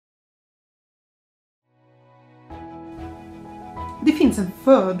Det finns en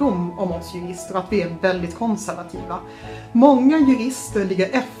fördom om oss jurister att vi är väldigt konservativa. Många jurister ligger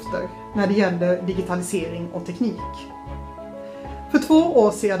efter när det gäller digitalisering och teknik. För 2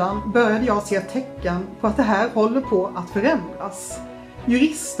 år sedan började jag se tecken på att det här håller på att förändras.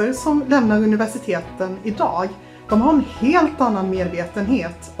 Jurister som lämnar universiteten idag, de har en helt annan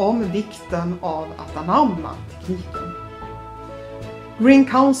medvetenhet om vikten av att anamma tekniken.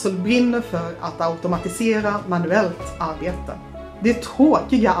 GreenCounsel brinner för att automatisera manuellt arbete. Det är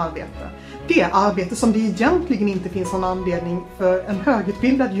tråkiga arbete. Det är arbete som det egentligen inte finns någon anledning för en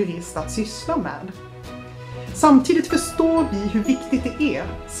högutbildad jurist att syssla med. Samtidigt förstår vi hur viktigt det är,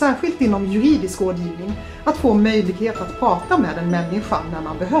 särskilt inom juridisk rådgivning, att få möjlighet att prata med en människa när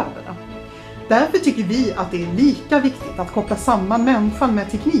man behöver det. Därför tycker vi att det är lika viktigt att koppla samman människan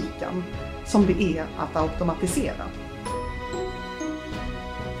med tekniken som det är att automatisera.